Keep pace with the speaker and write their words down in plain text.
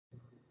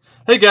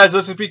Hey guys,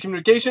 OCP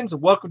Communications,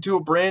 and welcome to a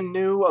brand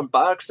new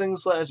unboxing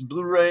 /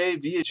 Blu Ray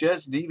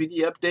VHS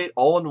DVD update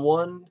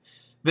all-in-one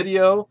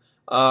video.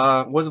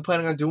 Wasn't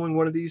planning on doing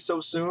one of these so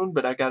soon,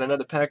 but I got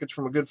another package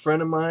from a good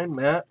friend of mine,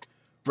 Matt,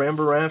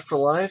 Remo for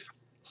Life,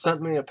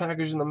 sent me a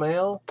package in the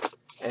mail,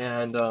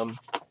 and I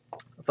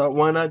thought,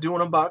 why not do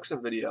an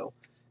unboxing video?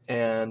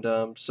 And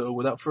so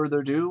without further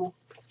ado,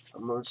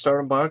 I'm going to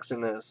start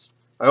unboxing this.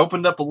 I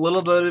opened up a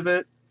little bit of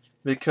it,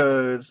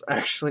 because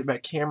actually my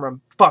camera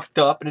fucked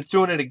up and it's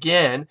doing it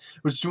again.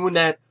 It was doing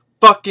that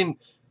fucking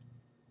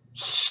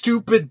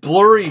stupid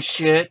blurry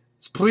shit.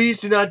 So please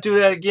do not do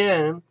that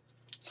again.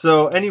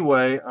 So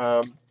anyway,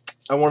 I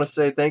want to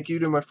say thank you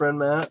to my friend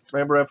Matt,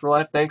 Rambo for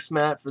Life. Thanks,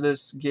 Matt, for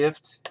this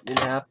gift. You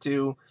didn't have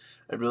to.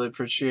 I really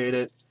appreciate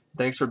it.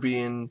 Thanks for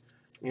being,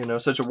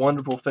 such a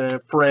wonderful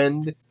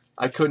friend.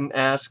 I couldn't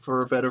ask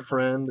for a better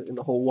friend in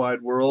the whole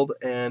wide world.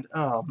 And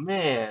oh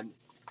man,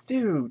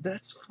 dude,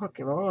 that's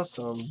fucking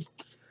awesome.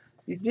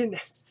 You didn't.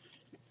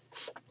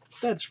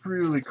 That's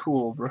really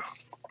cool, bro.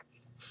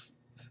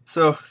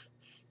 So,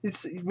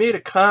 he made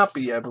a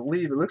copy, I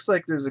believe. It looks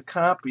like there's a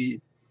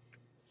copy,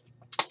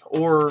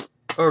 oh,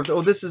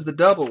 this is the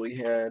double we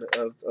had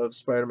of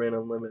Spider-Man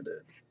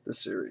Unlimited, the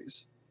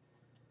series,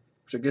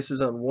 which I guess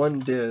is on one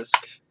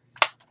disc.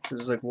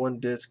 There's like one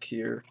disc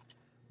here,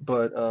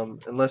 but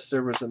unless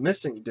there was a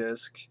missing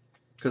disc,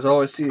 because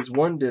all I see is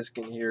one disc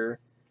in here.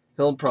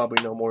 He'll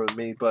probably know more than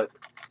me, but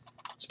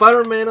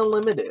Spider-Man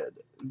Unlimited,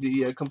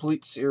 the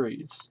complete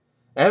series.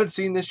 I haven't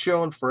seen this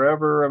show in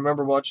forever. I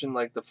remember watching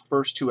like the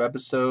first 2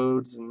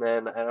 episodes, and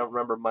then I don't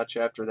remember much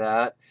after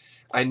that.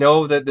 I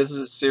know that this is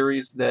a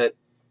series that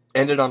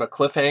ended on a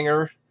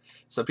cliffhanger,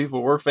 so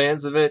people were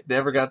fans of it.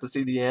 Never got to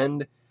see the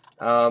end.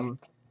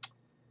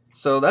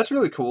 So that's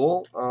really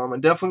cool.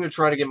 I'm definitely going to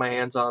try to get my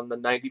hands on the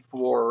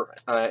 94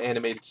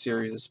 animated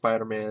series of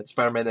Spider-Man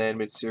the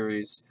Animated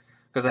Series,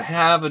 because I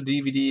have a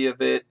DVD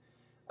of it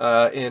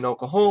in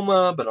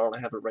Oklahoma, but I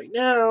don't have it right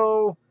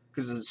now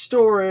because it's in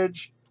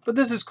storage. But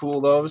this is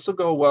cool, though. This will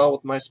go well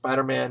with my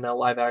Spider-Man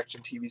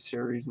live-action TV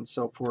series and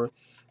so forth.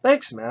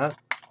 Thanks, Matt.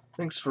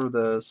 Thanks for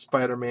the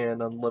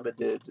Spider-Man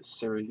Unlimited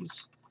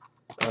series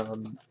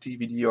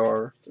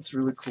DVD-R. It's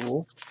really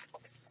cool.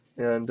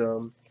 And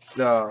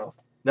now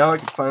I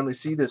can finally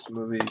see this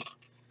movie.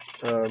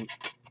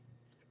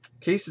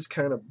 Case is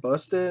kind of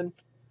busted.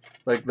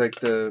 Like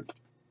the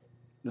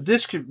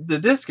disc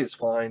is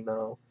fine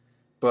though,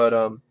 but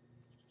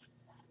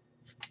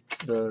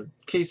the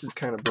case is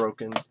kind of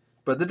broken.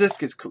 But the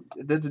disc is cool.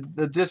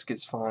 The disc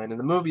is fine, and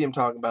the movie I'm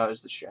talking about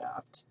is The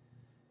Shaft.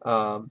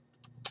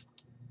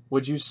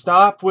 Would you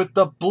stop with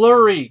the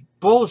blurry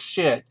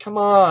bullshit? Come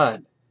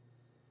on.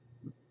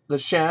 The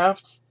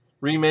Shaft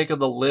remake of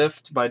The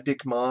Lift by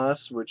Dick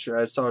Moss, which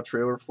I saw a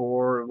trailer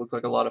for. It looked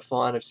like a lot of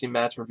fun. I've seen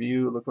Matt's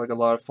review. It looked like a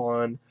lot of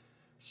fun.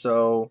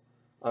 So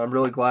I'm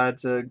really glad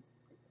to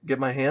get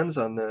my hands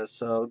on this.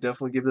 So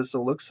definitely give this a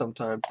look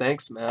sometime.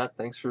 Thanks, Matt.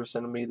 Thanks for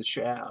sending me The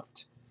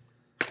Shaft.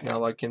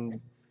 Now I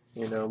can,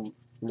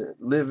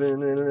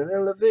 living in an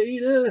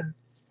elevator.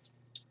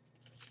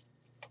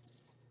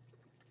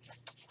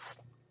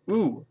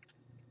 Ooh,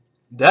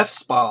 Death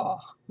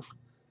Spa.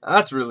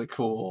 That's really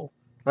cool.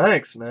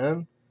 Thanks,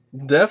 man.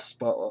 Death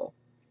Spa.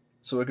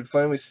 So I could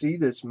finally see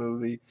this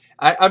movie.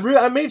 I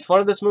made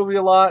fun of this movie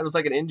a lot. It was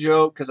like an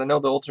in-joke because I know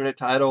the alternate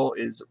title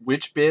is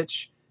Witch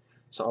Bitch.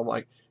 So I'm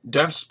like,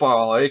 Death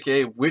Spa,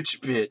 aka Witch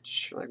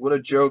Bitch. Like, what a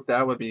joke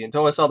that would be.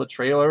 Until I saw the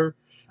trailer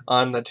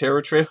on the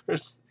Terror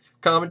Trailers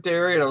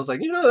commentary, and I was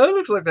like, that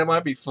looks like that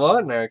might be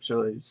fun,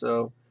 actually.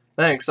 So,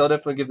 thanks. I'll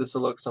definitely give this a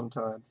look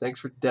sometime. Thanks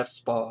for Death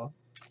Spa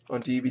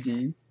on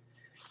DVD.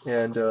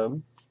 And,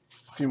 a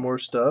few more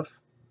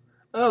stuff.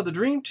 Oh, the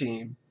Dream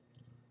Team.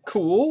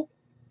 Cool.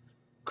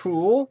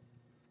 Cool.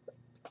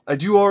 I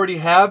do already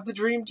have the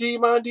Dream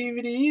Team on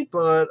DVD,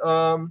 but,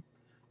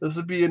 this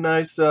would be a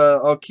nice,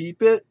 I'll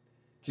keep it.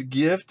 It's a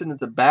gift, and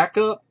it's a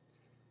backup.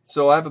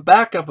 So I have a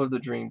backup of the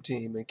Dream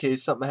Team in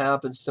case something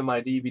happens to my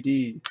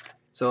DVD.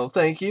 So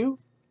thank you.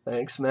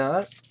 Thanks,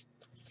 Matt.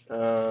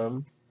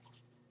 Some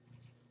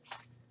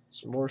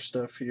more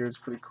stuff here. It's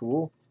pretty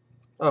cool.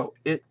 Oh,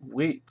 It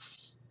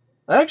Waits.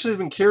 I actually have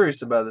been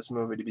curious about this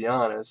movie, to be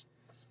honest.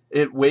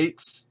 It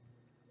Waits.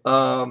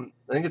 I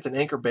think it's an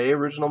Anchor Bay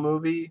original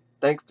movie.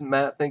 Thank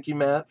you,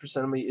 Matt, for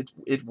sending me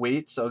It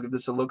Waits. I'll give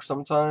this a look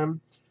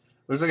sometime.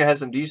 Looks like it has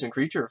some decent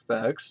creature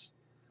effects.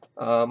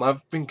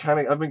 I've been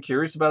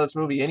curious about this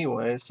movie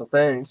anyway, so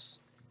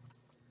thanks.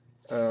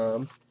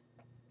 Ghoulies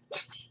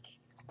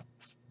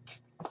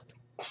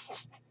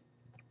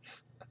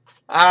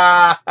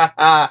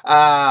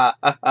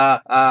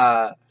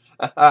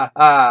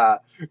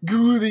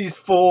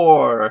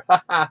 4.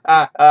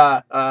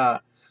 I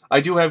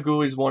do have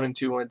Ghoulies 1 and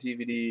 2 on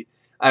DVD.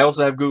 I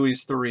also have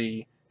Ghoulies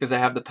 3 because I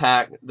have the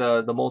pack,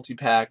 the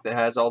multi-pack that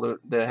has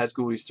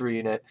Ghoulies 3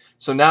 in it.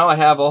 So now I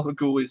have all the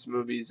Ghoulies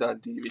movies on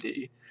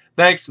DVD.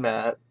 Thanks,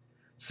 Matt.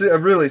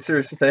 Really,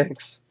 seriously,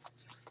 thanks.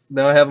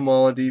 Now I have them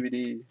all on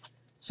DVD,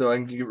 so I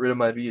can get rid of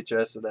my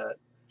VHS of that.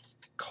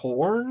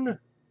 Corn?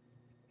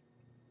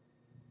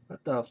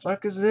 What the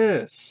fuck is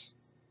this?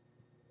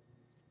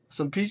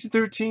 some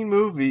PG-13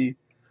 movie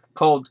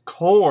called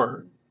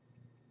Corn.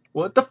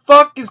 What the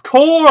fuck is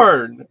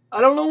corn? I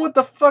don't know what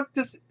the fuck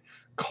this...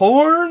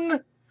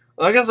 Corn?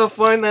 I guess I'll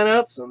find that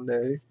out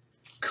someday.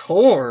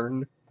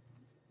 Corn?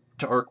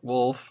 Dark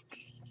Wolf.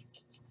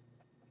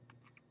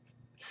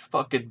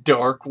 Fucking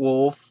Dark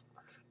Wolf.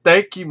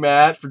 Thank you,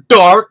 Matt, for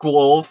Dark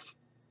Wolf.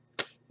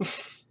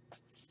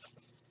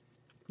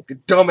 A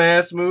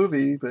dumbass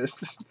movie, but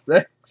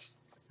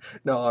thanks.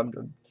 No, I'm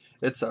done.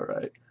 It's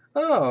alright.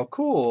 Oh,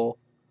 cool.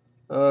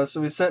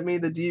 So he sent me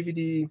the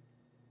DVD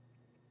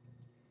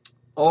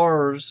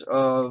R's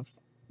of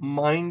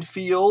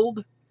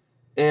Minefield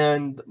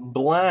and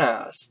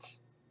Blast.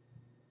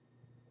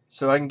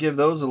 So I can give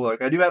those a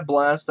look. I do have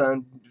Blast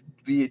on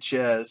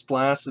VHS.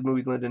 Blast is the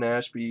movie with Lyndon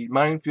Ashby.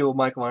 Minefield,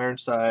 Michael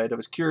Ironside. I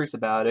was curious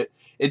about it.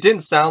 It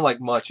didn't sound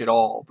like much at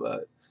all,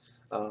 but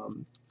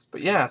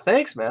yeah,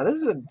 thanks, man.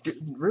 This is a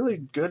really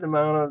good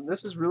amount of...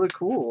 This is really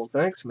cool.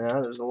 Thanks,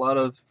 man. There's a lot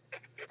of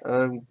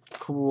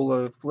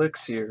cool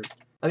flicks here.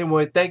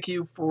 Anyway, thank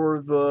you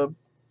for the...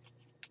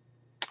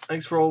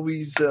 Thanks for all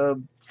these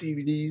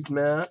DVDs,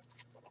 Matt.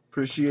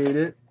 Appreciate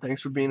it.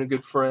 Thanks for being a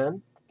good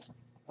friend.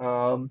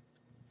 Probably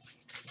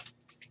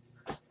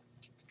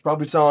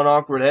saw an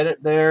awkward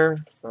edit there.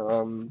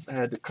 I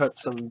had to cut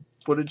some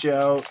footage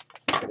out.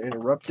 Got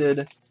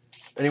interrupted.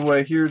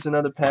 Anyway, here's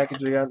another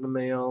package I got in the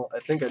mail. I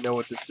think I know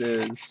what this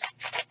is.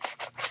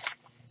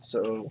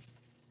 So,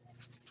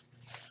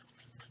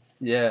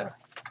 yeah.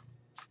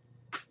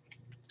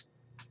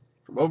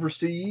 From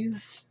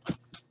overseas,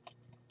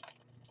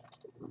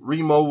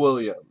 Remo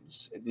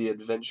Williams, The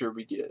Adventure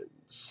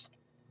Begins.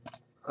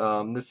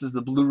 This is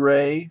the Blu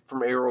Ray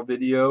from Arrow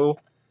Video.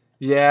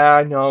 Yeah,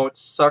 I know, it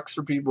sucks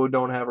for people who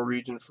don't have a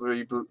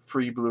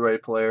region-free Blu-ray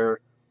player.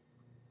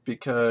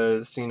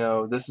 Because, you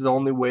know, this is the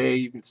only way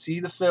you can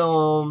see the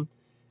film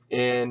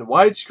in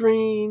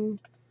widescreen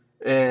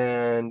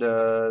and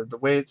the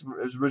way it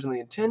was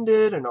originally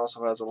intended, and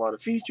also has a lot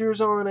of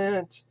features on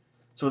it.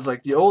 So it's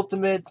like the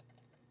ultimate,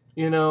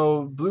 you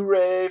know,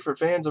 Blu-ray for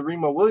fans of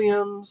Remo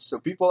Williams. So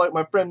people like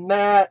my friend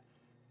Matt,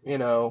 you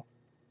know,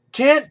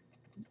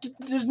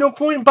 there's no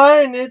point in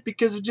buying it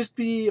because it'd just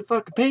be a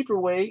fucking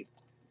paperweight.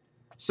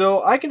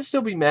 So I can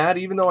still be mad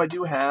even though I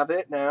do have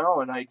it now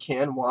and I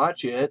can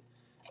watch it.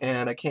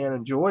 And I can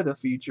enjoy the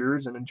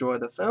features and enjoy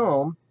the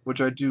film,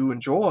 which I do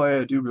enjoy.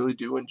 I really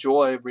do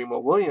enjoy Remo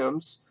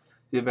Williams,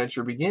 The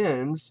Adventure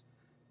Begins.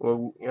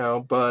 Well, you know,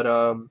 but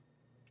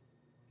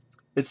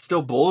it's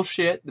still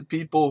bullshit. The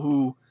people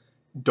who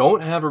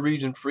don't have a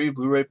region-free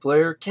Blu-ray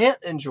player can't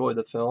enjoy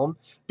the film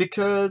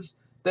because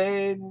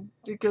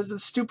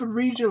of stupid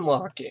region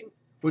locking,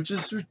 which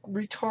is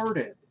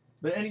retarded.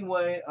 But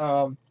anyway,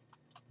 I'll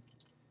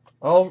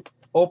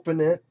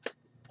open it.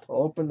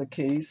 I'll open the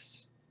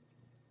case.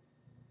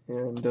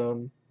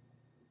 And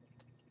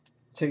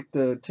take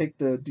the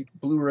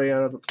Blu-ray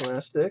out of the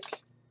plastic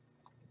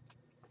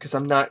because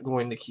I'm not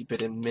going to keep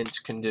it in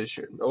mint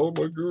condition. Oh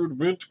my god,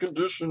 mint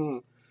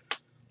condition!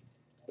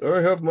 I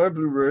have my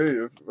Blu-ray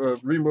of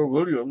Remo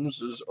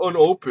Williams is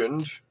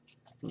unopened.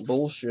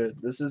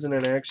 Bullshit. This isn't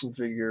an action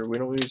figure. We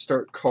don't need to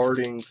start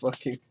carding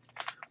fucking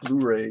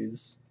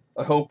Blu-rays.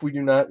 I hope we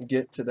do not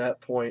get to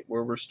that point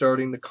where we're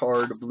starting to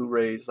card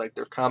Blu-rays like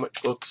they're comic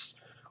books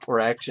or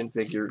action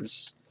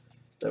figures.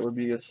 That would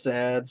be a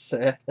sad,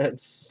 sad,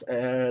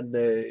 sad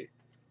day.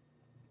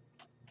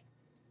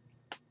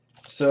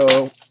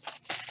 So,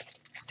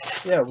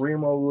 yeah,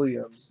 Remo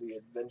Williams, The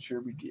Adventure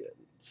Begins.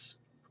 It's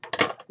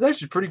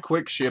actually pretty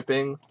quick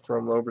shipping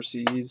from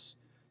overseas.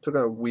 Took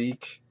a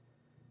week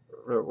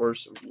or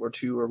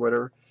two or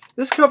whatever.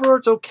 This cover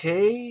art's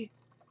okay.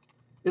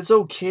 It's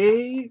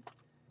okay.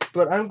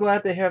 But I'm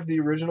glad they have the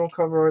original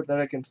cover art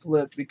that I can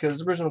flip because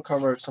the original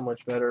cover art's so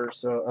much better.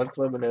 So I'm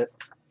flipping it.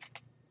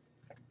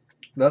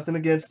 Nothing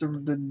against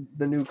the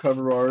new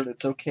cover art.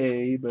 It's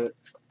okay, but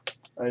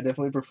I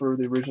definitely prefer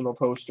the original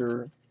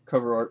poster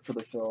cover art for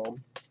the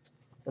film.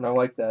 And I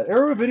like that.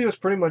 Arrow Video is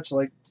pretty much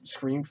like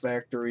Scream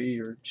Factory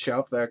or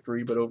Shout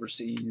Factory, but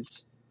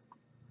overseas.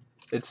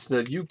 It's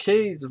the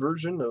UK's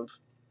version of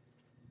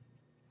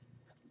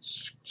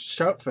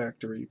Shout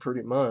Factory,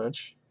 pretty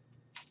much.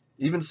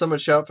 Even some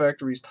of Shout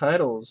Factory's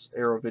titles,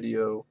 Arrow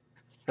Video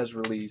has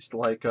released.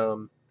 Like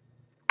for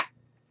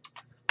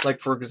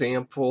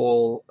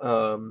example,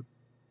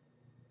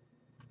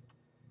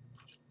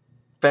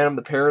 Phantom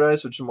of the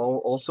Paradise, which I'm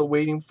also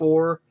waiting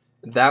for.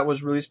 That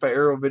was released by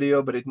Arrow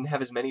Video, but it didn't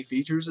have as many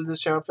features as the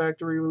Shout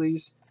Factory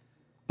release.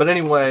 But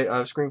anyway,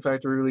 Scream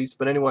Factory release.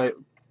 But anyway,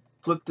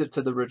 flipped it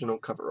to the original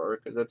cover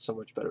art because that's so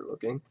much better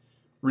looking.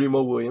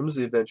 Remo Williams,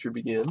 The Adventure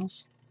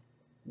Begins.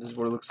 This is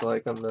what it looks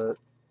like on the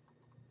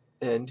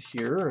end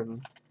here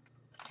and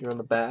here on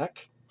the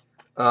back.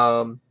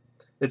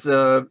 It's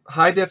a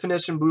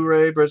high-definition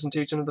Blu-ray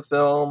presentation of the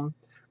film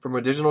from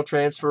a digital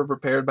transfer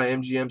prepared by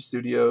MGM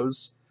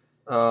Studios.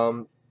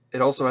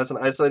 It also has an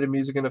isolated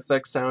music and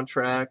effects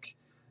soundtrack.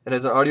 It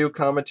has an audio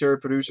commentary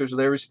producers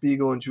Larry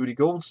Spiegel and Judy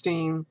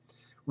Goldstein,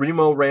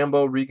 Remo,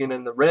 Rambo, Regan,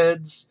 and the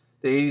Reds,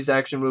 the 80s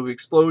action movie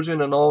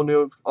explosion, an all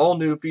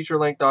new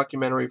feature-length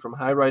documentary from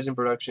High Rising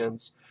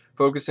Productions,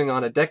 focusing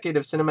on a decade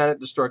of cinematic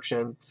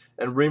destruction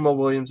and Remo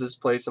Williams'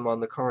 place among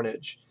the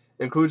carnage.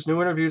 It includes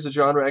new interviews with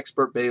genre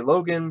expert Bay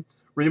Logan,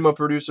 Remo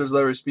producers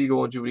Larry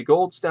Spiegel and Judy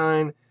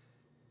Goldstein,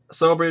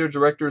 celebrated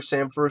directors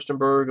Sam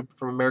Furstenberg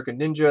from American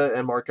Ninja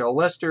and Mark L.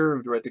 Lester,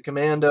 who directed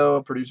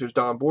Commando, producers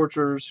Don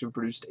Borchers, who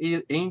produced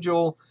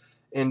Angel,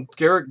 and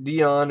Garrick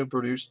Dion, who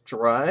produced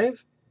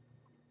Drive,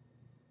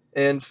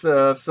 and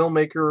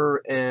filmmaker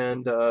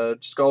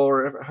and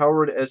scholar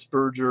Howard S.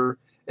 Berger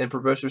and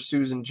Professor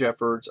Susan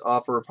Jeffords,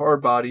 author of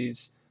Hard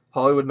Bodies,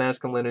 Hollywood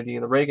Masculinity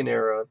in the Reagan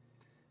Era.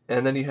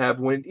 And then you have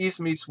When East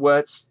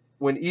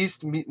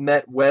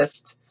Met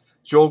West,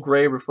 Joel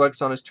Grey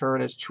reflects on his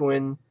turn as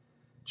twin.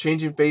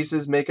 Changing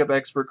Faces, makeup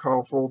expert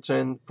Carl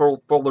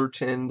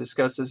Fullerton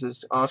discusses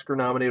his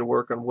Oscar-nominated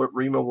work on what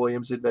Remo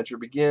Williams' adventure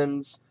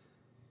begins.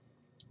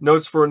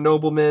 Notes for a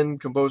Nobleman,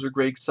 composer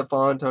Greg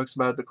Safan talks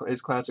about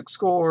his classic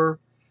score.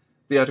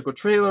 Theatrical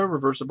trailer,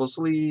 reversible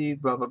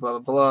sleeve, blah, blah, blah,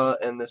 blah,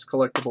 and this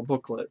collectible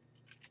booklet.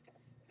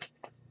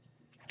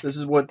 This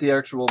is what the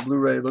actual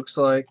Blu-ray looks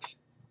like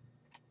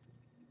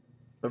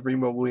of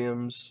Remo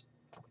Williams'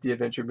 The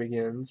Adventure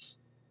Begins.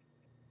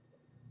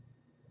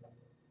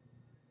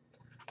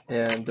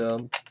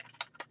 And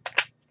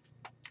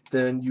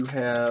then you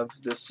have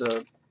this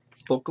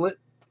booklet,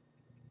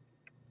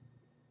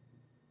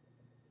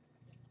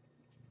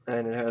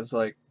 and it has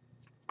like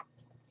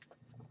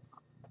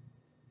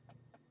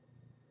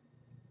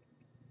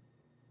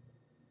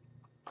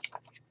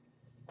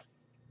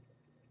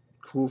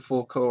cool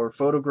full color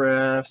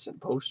photographs and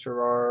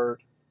poster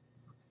art.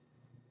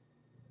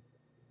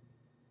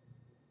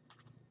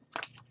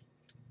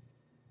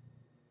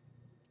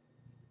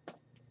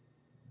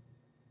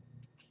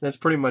 That's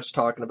pretty much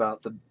talking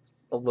about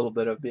a little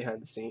bit of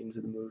behind the scenes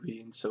of the movie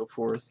and so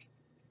forth.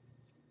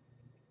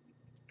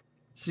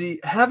 See,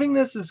 having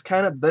this is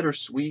kind of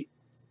bittersweet.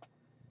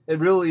 It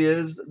really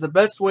is. The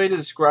best way to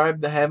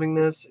describe having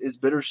this is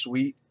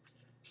bittersweet.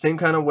 Same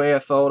kind of way I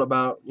felt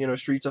about,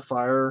 Streets of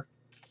Fire.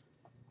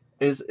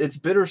 It's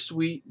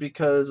bittersweet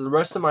because the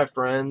rest of my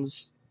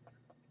friends,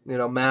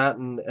 Matt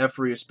and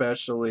Effrey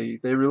especially,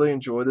 they really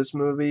enjoy this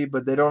movie,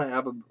 but they don't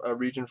have a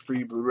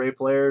region-free Blu-ray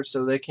player,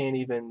 so they can't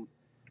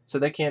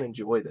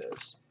enjoy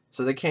this.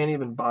 So they can't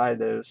even buy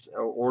this,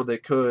 or they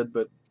could,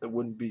 but they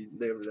would be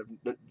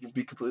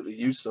completely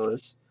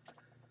useless.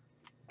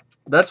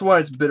 That's why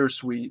it's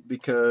bittersweet,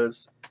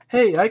 because,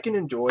 hey, I can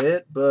enjoy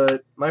it,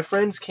 but my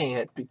friends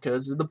can't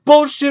because of the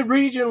bullshit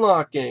region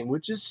locking,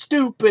 which is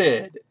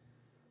stupid.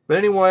 But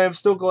anyway, I'm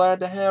still glad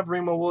to have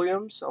Remo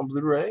Williams on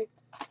Blu-ray,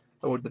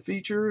 with the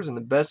features and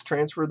the best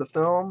transfer of the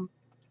film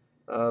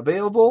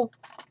available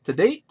to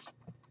date.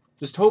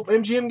 Just hope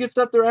MGM gets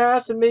up their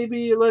ass and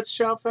maybe lets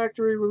Shout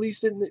Factory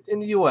release it in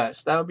the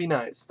US. That would be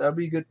nice. That would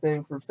be a good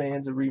thing for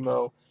fans of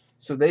Remo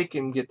so they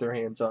can get their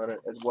hands on it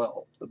as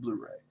well, the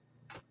Blu-ray.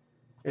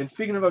 And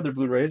speaking of other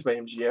Blu-rays by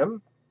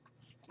MGM,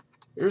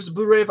 here's a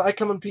Blu-ray of I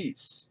Come in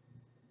Peace.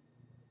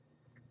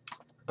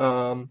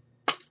 I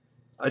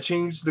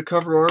changed the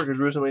cover art because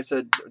originally it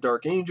said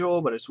Dark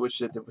Angel, but I switched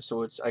it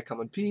so it's I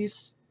Come in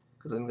Peace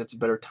because I think that's a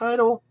better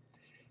title.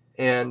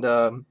 And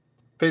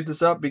paid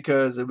this up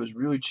because it was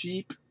really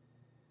cheap.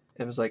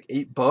 It was like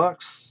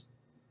 $8,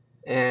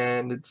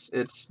 and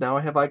it's now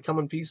I have I Come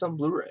in Peace on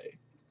Blu-ray.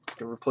 I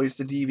can replace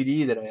the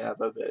DVD that I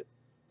have of it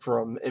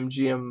from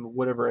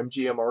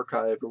MGM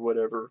Archive or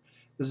whatever.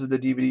 This is the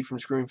DVD from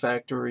Scream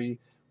Factory,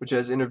 which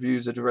has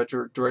interviews of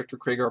director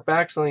Craig R.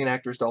 Baxley and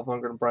actors Dolph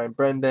Lundgren and Brian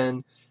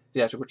Brendan.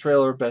 Theatrical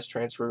trailer, best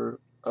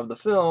transfer of the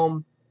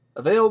film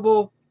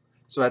available.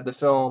 So I had the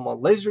film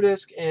on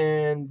Laserdisc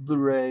and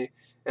Blu-ray,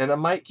 and I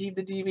might keep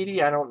the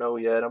DVD. I don't know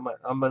yet.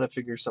 I'm gonna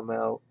figure something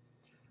out.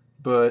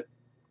 But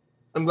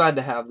I'm glad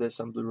to have this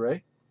on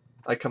Blu-ray.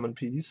 I Come in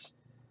Peace.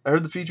 I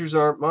heard the features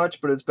aren't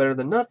much, but it's better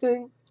than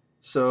nothing.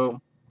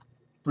 So,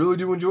 really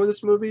do enjoy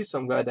this movie, so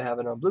I'm glad to have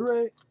it on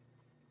Blu-ray.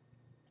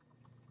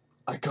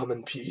 I Come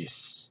in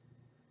Peace.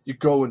 You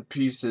go in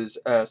pieces,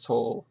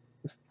 asshole.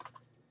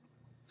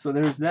 So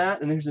there's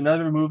that, and there's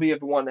another movie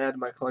I've wanted to add to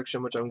my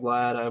collection, which I'm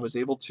glad I was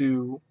able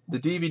to. The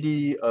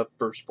DVD of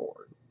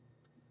Firstborn.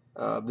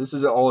 This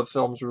is an Olive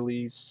Films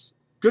release.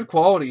 Good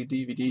quality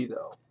DVD,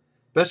 though.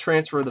 Best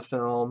transfer of the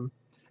film,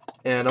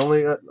 and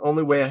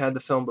only way I had the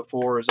film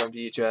before is on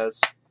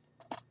VHS.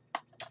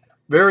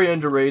 Very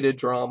underrated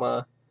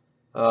drama,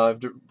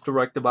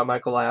 directed by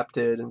Michael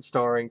Apted and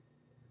starring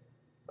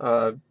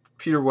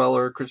Peter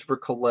Weller, Christopher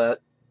Collette.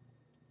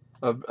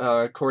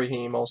 Corey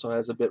Haim also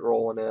has a bit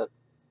role in it.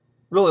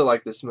 Really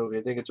like this movie.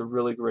 I think it's a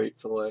really great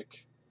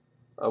flick.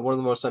 One of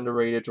the most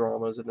underrated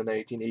dramas in the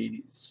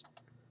 1980s.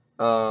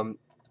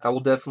 I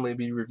will definitely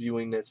be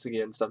reviewing this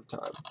again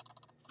sometime.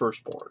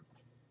 Firstborn.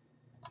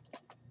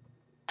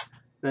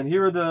 And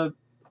here are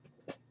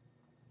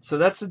so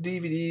that's the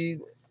DVD.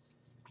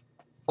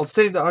 I'll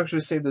actually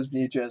save those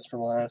VHS for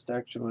last,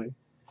 actually.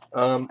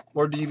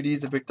 More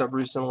DVDs I picked up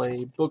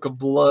recently. Book of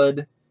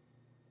Blood.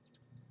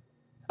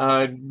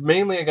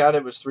 Mainly I got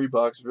it was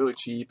 $3, really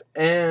cheap,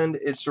 and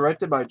it's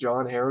directed by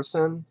John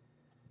Harrison,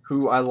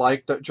 who I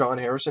liked. John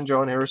Harrison.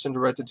 John Harrison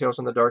directed Tales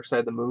from the Dark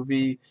Side, the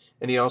movie,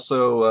 and he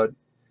also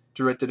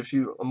directed a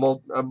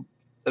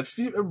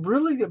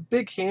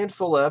big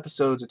handful of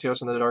episodes of Tales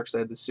from the Dark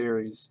Side, the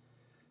series.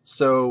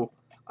 So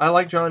I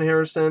like John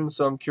Harrison,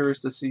 so I'm curious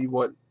to see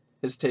what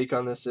his take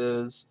on this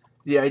is.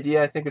 The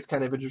idea I think is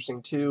kind of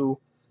interesting too.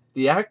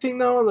 The acting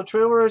though in the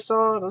trailer I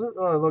saw doesn't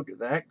really look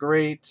that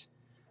great,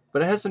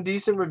 but it has some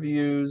decent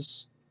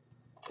reviews,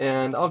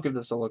 and I'll give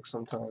this a look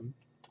sometime.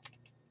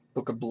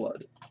 Book of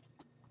Blood.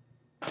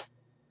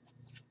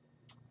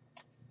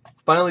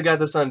 Finally got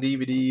this on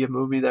DVD, a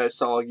movie that I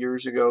saw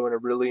years ago and I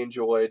really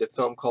enjoyed, a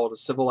film called A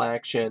Civil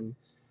Action.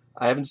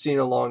 I haven't seen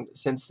it long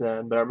since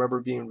then, but I remember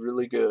it being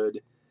really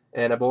good,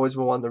 and I've always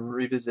been wanting to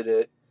revisit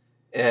it,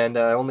 and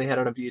I only had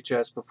it on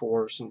VHS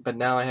before, but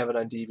now I have it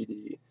on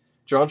DVD.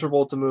 John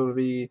Travolta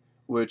movie,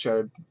 which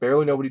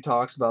barely nobody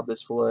talks about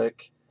this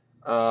flick.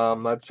 I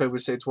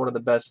would say it's one of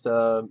the best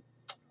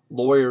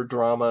lawyer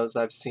dramas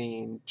I've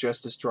seen,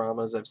 justice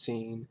dramas I've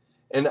seen.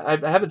 And I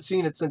haven't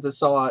seen it since I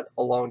saw it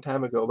a long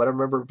time ago, but I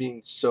remember it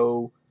being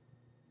so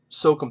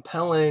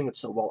compelling, and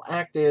so well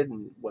acted,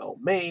 and well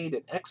made,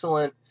 and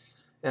excellent.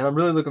 And I'm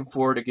really looking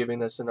forward to giving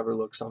this another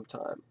look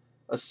sometime.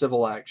 A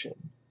Civil Action.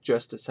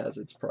 Justice has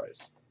its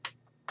price.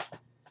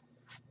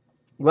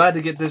 Glad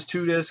to get this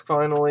 2-disc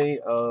finally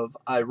of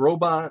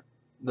iRobot,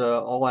 the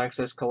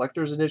All-Access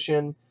Collector's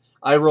Edition.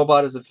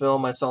 iRobot is a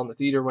film I saw in the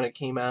theater when it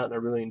came out, and I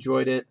really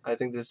enjoyed it. I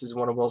think this is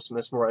one of Will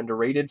Smith's more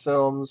underrated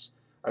films.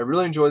 I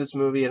really enjoy this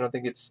movie. I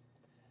think it's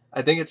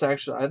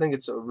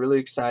a really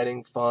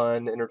exciting,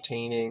 fun,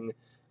 entertaining,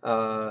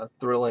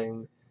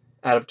 thrilling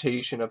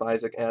adaptation of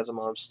Isaac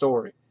Asimov's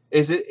story.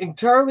 Is it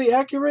entirely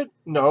accurate?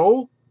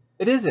 No,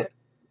 it isn't.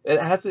 It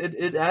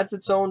adds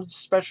its own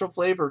special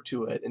flavor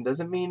to it, and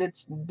doesn't mean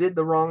it's did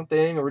the wrong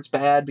thing or it's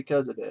bad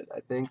because of it.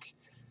 I think,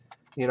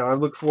 I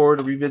look forward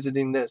to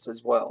revisiting this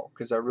as well,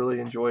 because I really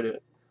enjoyed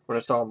it when I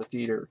saw it in the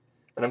theater,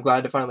 and I'm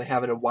glad to finally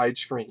have it in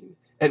widescreen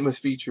and with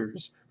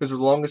features, because for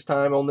the longest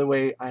time, only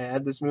way I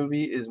had this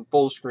movie is in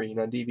full screen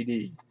on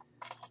DVD.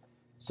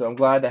 So I'm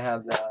glad to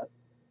have that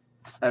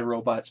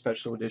iRobot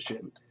Special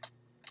Edition.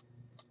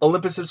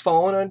 Olympus Has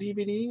Fallen on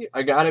DVD.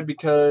 I got it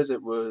because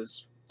it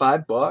was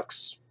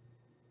 $5,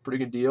 pretty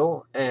good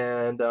deal,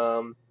 and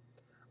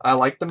I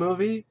liked the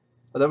movie.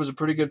 I thought it was a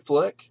pretty good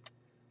flick. I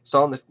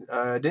saw it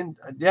in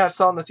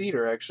the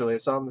theater actually. I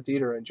saw it in the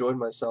theater. I enjoyed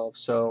myself.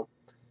 So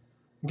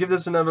give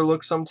this another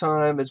look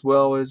sometime, as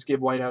well as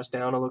give White House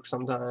Down a look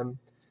sometime.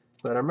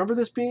 But I remember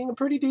this being a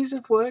pretty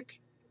decent flick.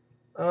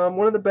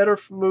 One of the better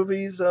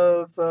movies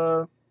of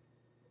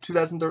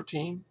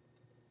 2013.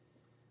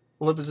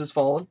 Olympus Has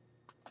Fallen.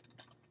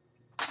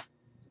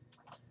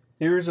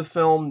 Here's a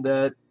film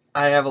that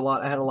I had a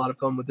lot of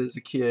fun with as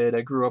a kid.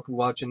 I grew up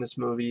watching this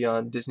movie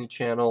on Disney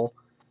Channel,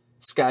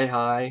 Sky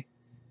High,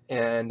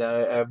 and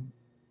I've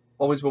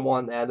always been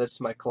wanting to add this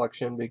to my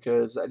collection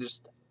because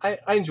I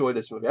enjoy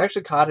this movie. I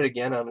actually caught it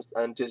again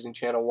on Disney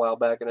Channel a while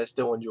back, and I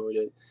still enjoyed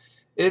it.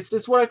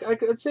 It's what I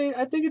could say.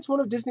 I think it's one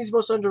of Disney's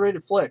most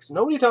underrated flicks.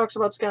 Nobody talks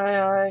about Sky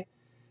High.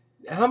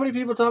 How many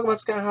people talk about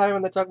Sky High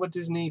when they talk about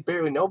Disney?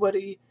 Barely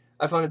nobody.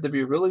 I found it to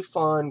be really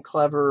fun,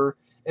 clever,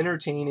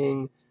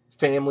 entertaining,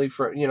 family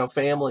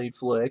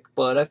flick.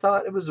 But I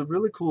thought it was a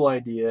really cool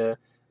idea.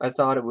 I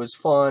thought it was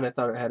fun. I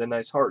thought it had a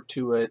nice heart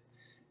to it.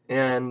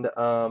 And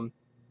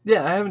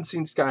yeah, I haven't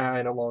seen Sky High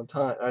in a long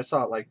time. I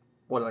saw it like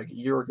a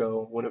year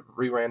ago when it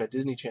reran at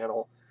Disney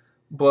Channel.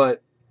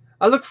 But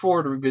I look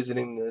forward to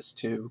revisiting this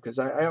too, because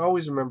I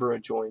always remember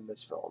enjoying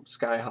this film,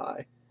 Sky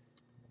High.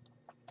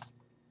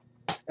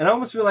 And I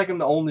almost feel like I'm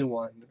the only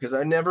one, because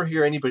I never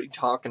hear anybody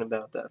talking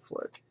about that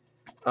flick.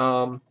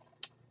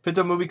 Picked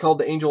up a movie called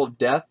The Angel of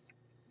Death.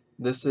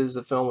 This is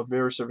a film with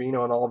Mira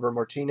Sorvino and Oliver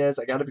Martinez.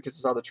 I got it because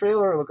I saw the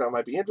trailer and looked like it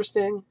might be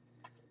interesting.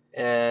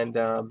 And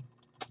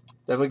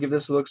definitely give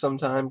this a look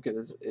sometime,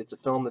 because it's a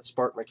film that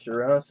sparked my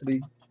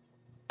curiosity.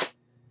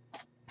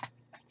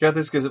 Got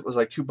this because it was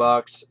like $2.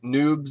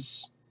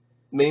 Noobs.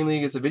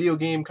 Mainly, it's a video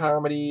game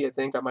comedy. I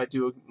think I might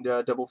do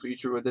a double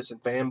feature with this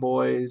and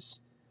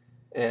Fanboys.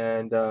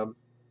 And,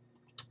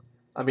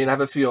 I mean, I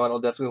have a feeling I'll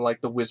definitely like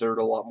The Wizard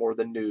a lot more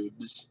than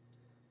Noobs.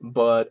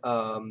 But,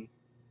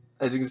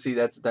 as you can see,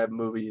 that's that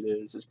movie it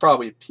is. It's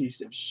probably a piece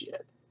of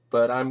shit.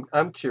 But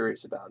I'm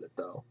curious about it,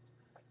 though.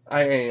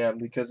 I am,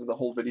 because of the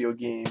whole video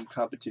game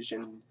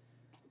competition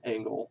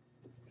angle.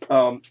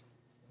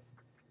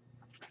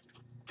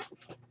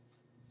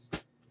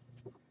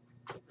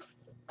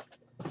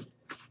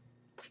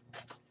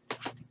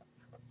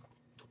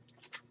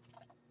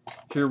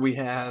 Here we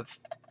have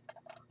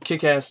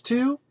Kick-Ass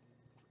 2,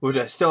 which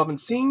I still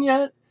haven't seen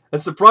yet.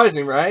 That's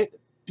surprising, right?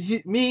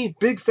 Me,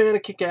 big fan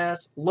of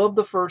Kick-Ass, loved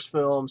the first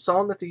film, saw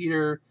it in the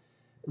theater,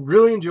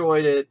 really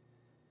enjoyed it,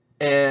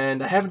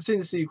 and I haven't seen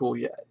the sequel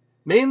yet.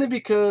 Mainly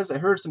because I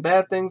heard some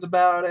bad things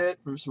about it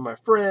from some of my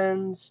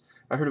friends.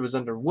 I heard it was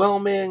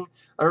underwhelming.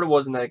 I heard it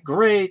wasn't that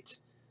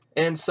great,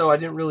 and so I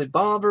didn't really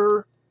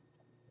bother.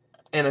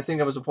 And I think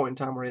I was a point in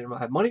time where I didn't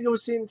have money to go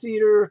see it in the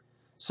theater.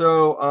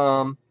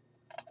 So,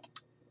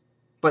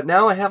 but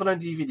now I have it on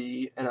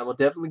DVD, and I will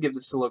definitely give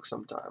this a look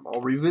sometime. I'll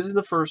revisit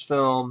the first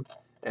film,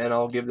 and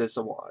I'll give this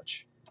a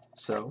watch.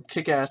 So,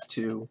 Kick-Ass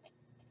 2.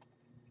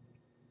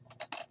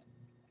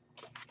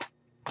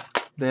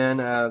 Then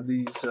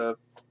these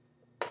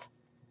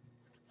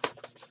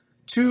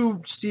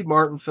two Steve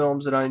Martin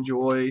films that I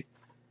enjoy.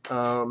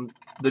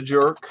 The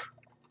Jerk.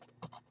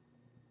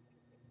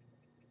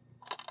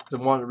 I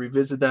wanted to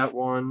revisit that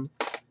one.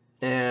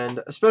 And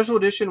a special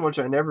edition, which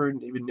I never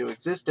even knew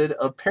existed,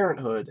 of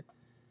Parenthood,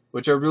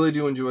 which I really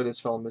do enjoy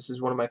this film. This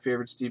is one of my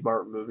favorite Steve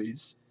Martin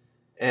movies.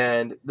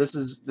 And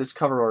this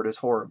cover art is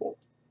horrible.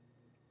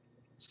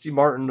 Steve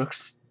Martin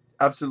looks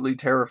absolutely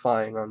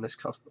terrifying on this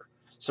cover.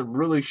 Some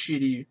really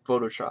shitty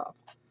Photoshop.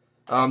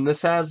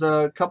 This has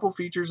a couple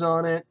features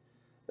on it.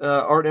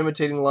 Art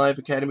imitating life.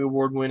 Academy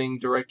Award winning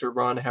director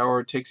Ron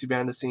Howard takes you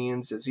behind the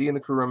scenes as he and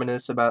the crew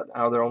reminisce about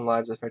how their own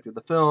lives affected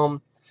the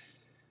film.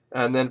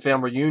 And then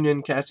Family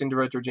Reunion. Casting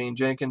director Jane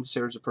Jenkins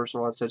shares a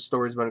personal on-set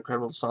stories about an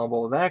incredible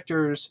ensemble of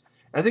actors.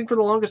 And I think for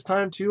the longest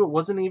time, too, it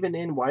wasn't even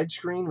in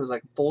widescreen. It was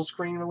like a full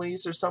screen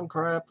release or some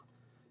crap.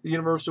 The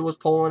Universal was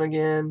pulling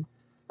again.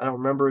 I don't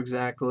remember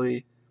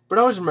exactly. But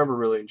I always remember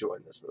really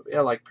enjoying this movie. I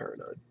like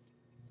Parenthood.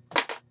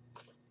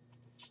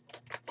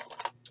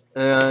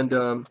 And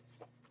a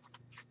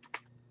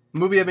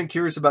movie I've been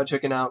curious about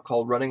checking out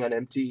called Running on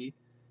Empty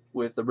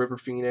with the River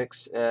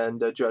Phoenix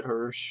and Judd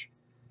Hirsch.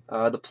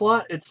 The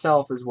plot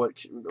itself is what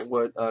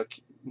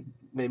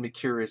made me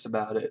curious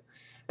about it.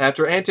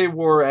 After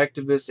anti-war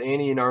activists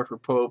Annie and Arthur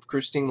Pope,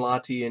 Christine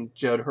Lottie, and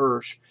Judd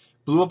Hirsch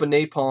blew up a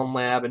napalm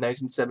lab in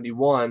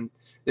 1971,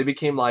 they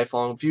became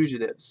lifelong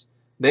fugitives.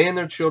 They and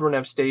their children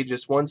have stayed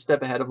just one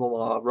step ahead of the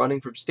law,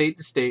 running from state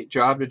to state,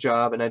 job to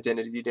job, and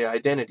identity to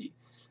identity.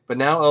 But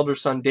now elder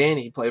son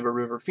Danny, played by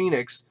River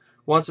Phoenix,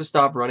 wants to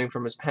stop running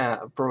from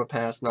a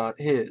past not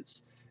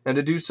his. And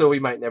to do so, he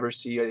might never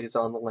see his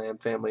On the Lam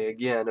family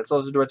again. It's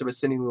also directed by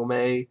Sidney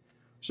Lumet,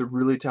 who's a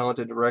really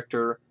talented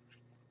director.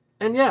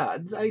 And yeah,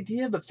 the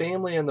idea of a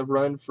family on the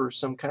run for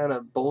some kind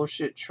of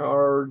bullshit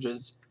charge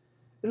is...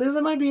 And this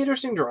might be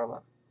interesting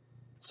drama.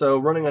 So,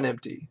 Running on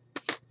Empty.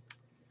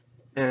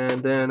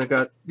 And then I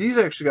got... These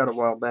I actually got a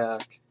while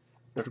back.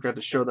 I forgot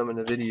to show them in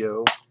the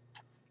video.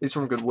 These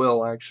from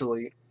Goodwill,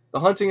 actually. The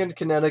Hunting in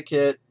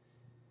Connecticut.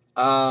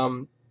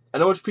 I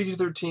know it's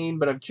PG-13,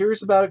 but I'm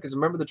curious about it because I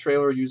remember the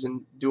trailer it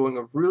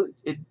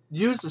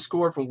used the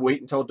score from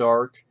Wait Until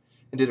Dark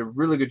and did a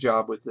really good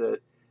job with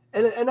it.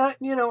 And I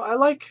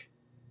like,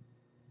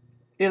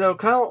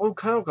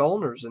 Kyle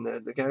Gallner's in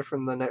there, the guy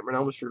from the Nightmare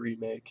on Elm Street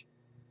remake.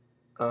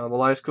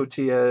 Elias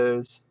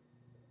Koteas.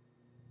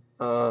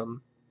 I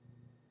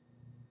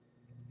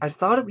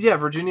thought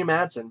Virginia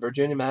Madsen.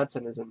 Virginia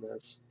Madsen is in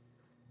this.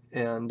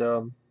 And,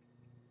 I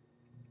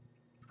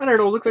don't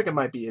know, it looked like it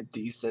might be a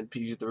decent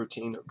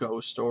PG-13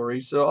 ghost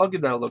story, so I'll give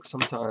that a look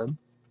sometime.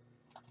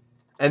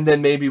 And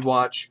then maybe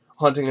watch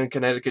Hunting in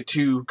Connecticut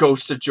 2,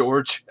 Ghost of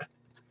Georgia.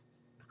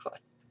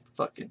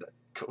 Fucking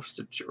Ghost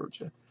of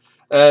Georgia.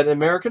 And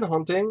American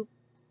Hunting.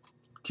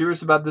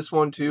 Curious about this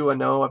one, too. I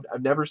know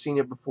I've never seen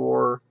it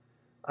before.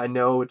 I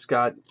know it's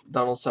got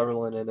Donald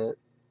Sutherland in it.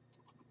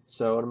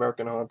 So, An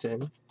American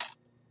Hunting.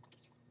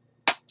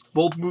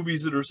 Both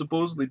movies that are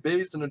supposedly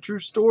based on a true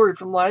story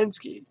from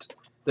Lionsgate.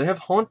 They have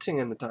haunting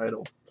in the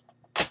title.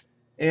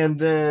 And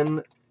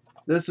then,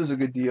 this is a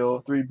good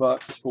deal.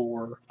 $3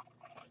 for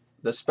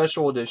the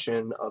special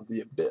edition of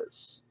The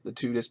Abyss. The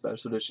 2-disc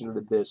special edition of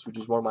The Abyss, which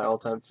is one of my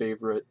all-time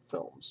favorite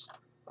films.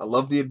 I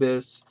love The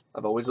Abyss.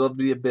 I've always loved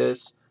The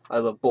Abyss. I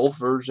love both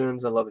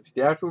versions. I love the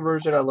theatrical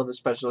version. I love the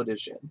special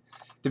edition.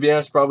 To be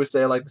honest, I'd probably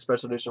say I like the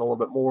special edition a little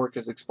bit more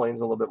because it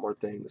explains a little bit more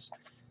things.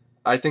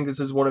 I think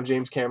this is one of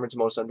James Cameron's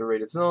most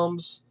underrated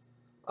films.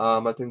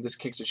 I think this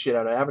kicks the shit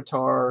out of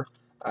Avatar.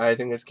 I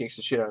think this kicks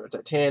the shit out of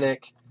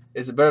Titanic.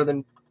 Is it better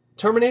than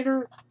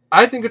Terminator?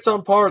 I think it's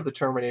on par with the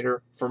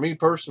Terminator, for me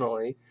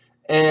personally.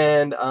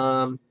 And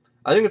I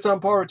think it's on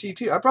par with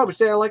T2. I'd probably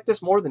say I like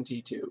this more than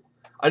T2.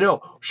 I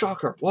know,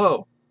 shocker,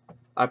 whoa.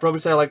 I'd probably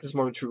say I like this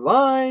more than True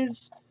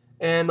Lies.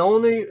 And the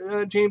only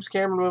James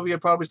Cameron movie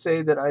I'd probably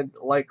say that I'd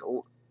like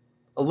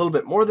a little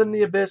bit more than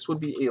The Abyss would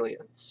be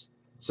Aliens.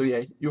 So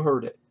yeah, you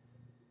heard it.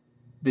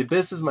 The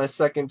Abyss is my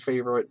second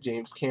favorite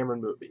James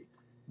Cameron movie.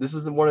 This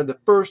is one of the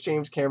first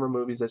James Cameron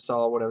movies I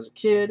saw when I was a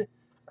kid.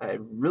 I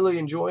really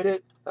enjoyed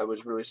it. I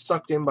was really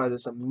sucked in by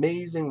this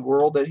amazing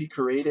world that he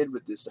created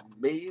with this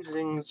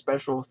amazing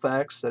special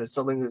effects that is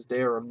something to this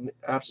day are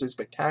absolutely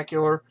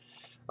spectacular.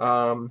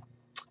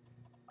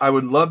 I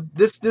would love...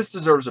 This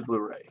deserves a Blu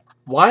Ray.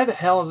 Why the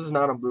hell is this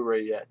not on Blu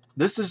Ray yet?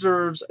 This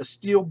deserves a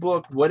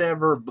Steelbook,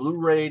 whatever, Blu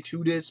Ray,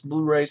 2-disc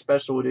Blu Ray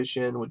special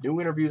edition with new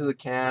interviews of the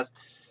cast,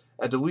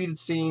 deleted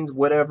scenes,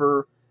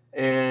 whatever,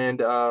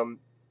 and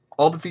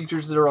all the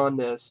features that are on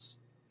this,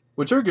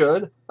 which are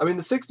good. I mean,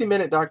 the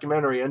 60-minute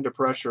documentary, Under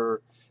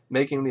Pressure,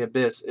 Making the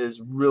Abyss,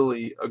 is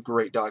really a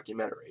great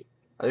documentary.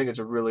 I think it's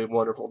a really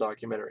wonderful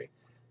documentary.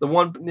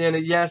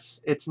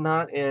 Yes, it's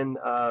not in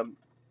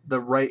the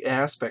right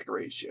aspect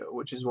ratio,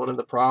 which is one of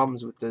the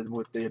problems with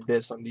the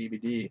Abyss on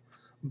DVD.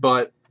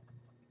 But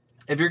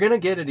if you're going to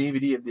get a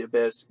DVD of The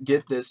Abyss,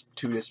 get this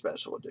 2-disc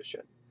special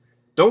edition.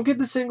 Don't get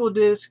the single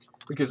disc,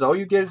 because all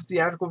you get is the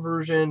theatrical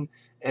version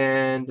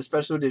and the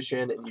special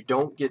edition, and you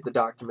don't get the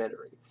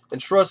documentary. And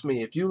trust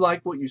me, if you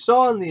like what you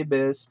saw in The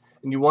Abyss,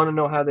 and you want to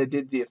know how they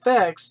did the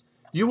effects,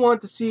 you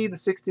want to see the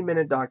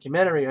 60-minute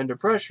documentary Under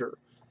Pressure.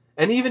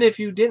 And even if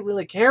you didn't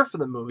really care for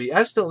the movie,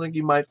 I still think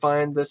you might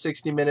find the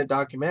 60-minute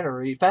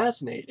documentary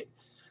fascinating.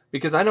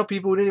 Because I know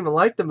people who didn't even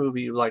like the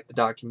movie who liked the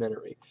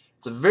documentary.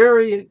 It's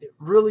a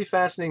really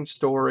fascinating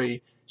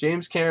story.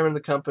 James Cameron,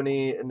 the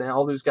company, and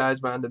all those guys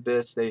behind The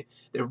Abyss, they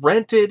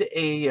rented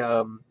they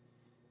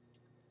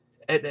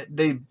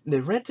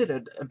rented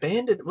an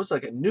abandoned, it was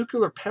like a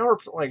nuclear power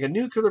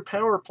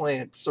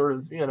plant sort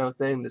of, you know,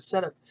 thing. The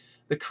setup,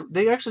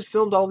 they actually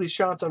filmed all these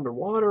shots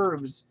underwater.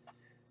 It was,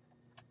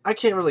 I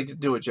can't really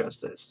do it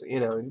justice.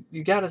 You know,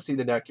 you got to see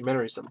the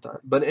documentary sometime.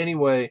 But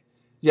anyway,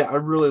 yeah, I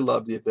really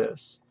love The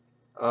Abyss.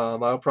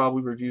 I'll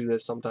probably review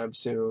this sometime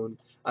soon.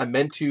 I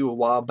meant to a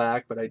while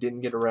back, but I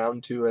didn't get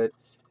around to it.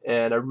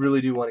 And I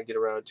really do want to get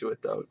around to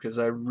it, though, because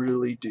I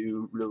really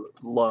do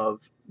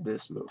love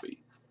this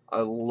movie.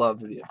 I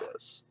love The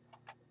Abyss.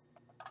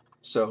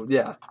 So,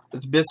 yeah,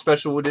 it's Abyss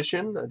Special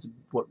Edition.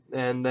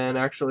 And then,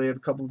 actually, I have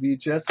a couple of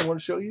VHS I want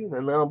to show you, and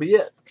then that'll be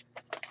it.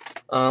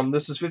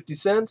 This is 50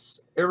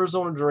 Cents,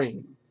 Arizona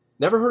Dream.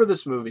 Never heard of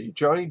this movie.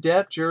 Johnny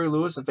Depp, Jerry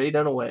Lewis, and Faye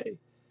Dunaway.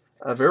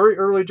 A very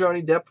early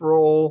Johnny Depp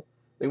role.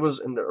 I think it was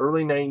in the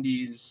early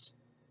 90s.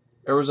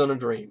 Arizona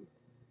Dream.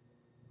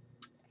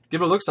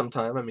 Give it a look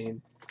sometime. I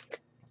mean,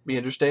 be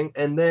interesting.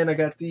 And then I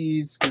got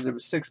these because it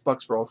was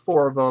 $6 for all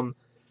 4 of them.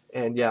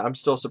 And yeah, I'm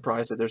still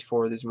surprised that there's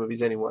 4 of these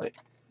movies anyway.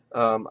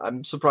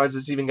 I'm surprised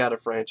this even got a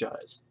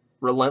franchise.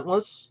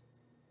 Relentless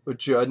with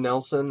Judd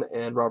Nelson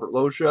and Robert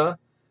Loggia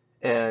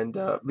and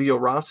Leo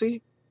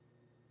Rossi.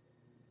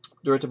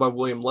 Directed by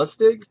William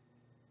Lustig.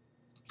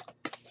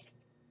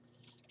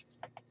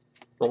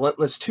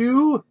 Relentless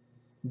 2.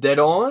 Dead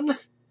On.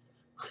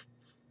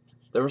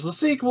 There was a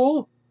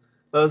sequel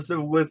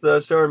with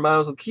starring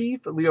Miles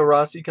O'Keefe. Leo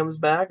Rossi comes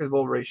back as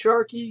well. Ray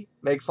Sharkey.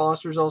 Meg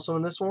Foster's also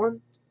in this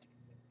one.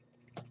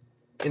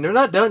 And they're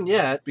not done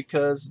yet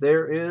because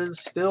there is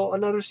still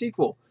another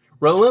sequel.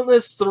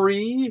 Relentless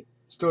 3,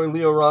 starring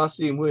Leo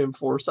Rossi and William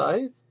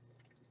Forsythe,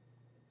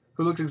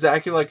 who looks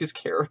exactly like his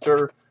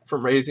character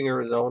from Raising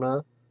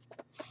Arizona.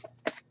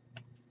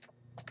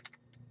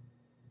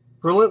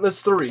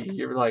 Relentless 3.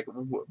 You're like,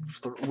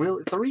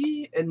 really?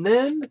 3? And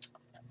then,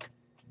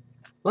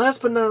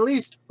 last but not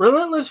least,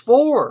 Relentless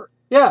 4.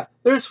 Yeah,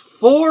 there's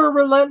 4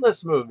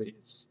 Relentless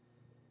movies.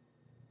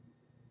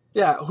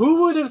 Yeah,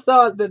 who would have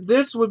thought that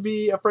this would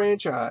be a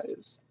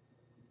franchise?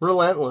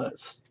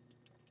 Relentless.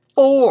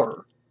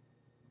 4.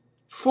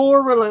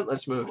 4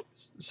 Relentless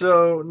movies.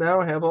 So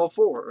now I have all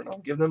 4, and I'll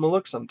give them a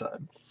look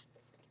sometime.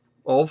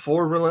 All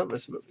 4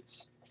 Relentless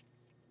movies.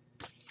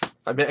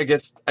 I mean, I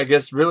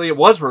guess really it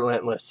was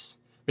Relentless,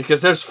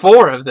 because there's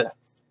 4 of them.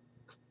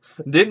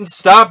 Didn't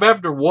stop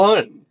after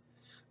 1.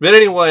 But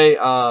anyway,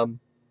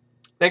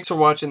 thanks for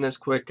watching this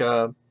quick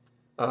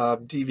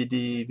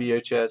DVD,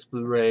 VHS,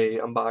 Blu Ray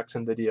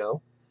unboxing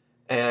video.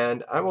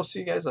 And I will see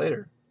you guys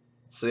later.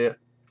 See ya.